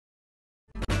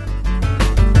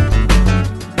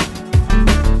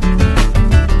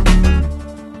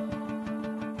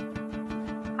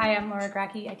Hi, I'm Laura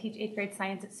Goracke. I teach 8th grade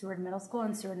science at Seward Middle School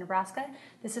in Seward, Nebraska.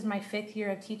 This is my 5th year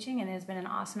of teaching and it has been an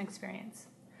awesome experience.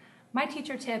 My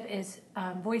teacher tip is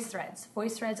VoiceThreads.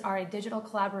 VoiceThreads are a digital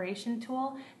collaboration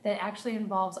tool that actually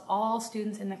involves all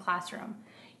students in the classroom.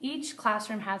 Each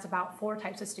classroom has about 4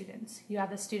 types of students. You have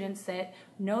the students that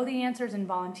know the answers and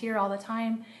volunteer all the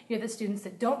time. You have the students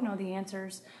that don't know the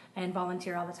answers and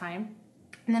volunteer all the time.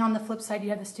 And then on the flip side, you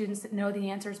have the students that know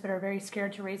the answers but are very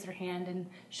scared to raise their hand and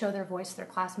show their voice to their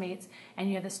classmates. And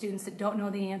you have the students that don't know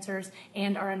the answers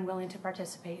and are unwilling to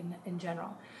participate in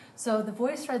general. So the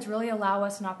VoiceThreads really allow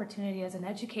us an opportunity as an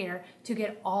educator to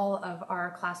get all of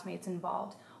our classmates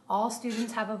involved. All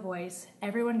students have a voice,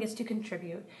 everyone gets to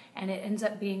contribute, and it ends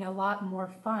up being a lot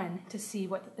more fun to see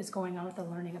what is going on with the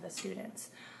learning of the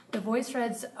students. The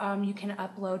VoiceThreads, you can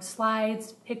upload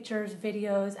slides, pictures,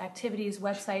 videos, activities,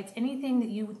 websites, anything that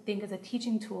you think is a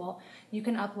teaching tool, you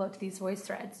can upload to these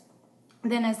VoiceThreads.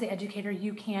 Then as the educator,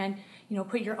 you can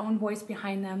put your own voice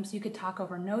behind them, so you could talk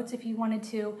over notes if you wanted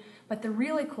to, but the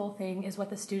really cool thing is what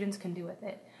the students can do with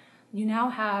it. You now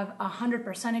have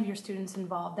 100% of your students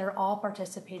involved. They're all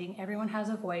participating. Everyone has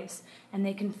a voice, and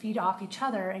they can feed off each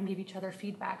other and give each other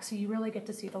feedback. So you really get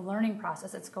to see the learning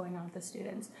process that's going on with the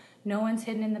students. No one's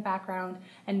hidden in the background,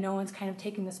 and no one's kind of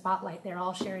taking the spotlight. They're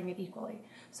all sharing it equally.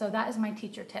 So that is my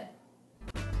teacher tip.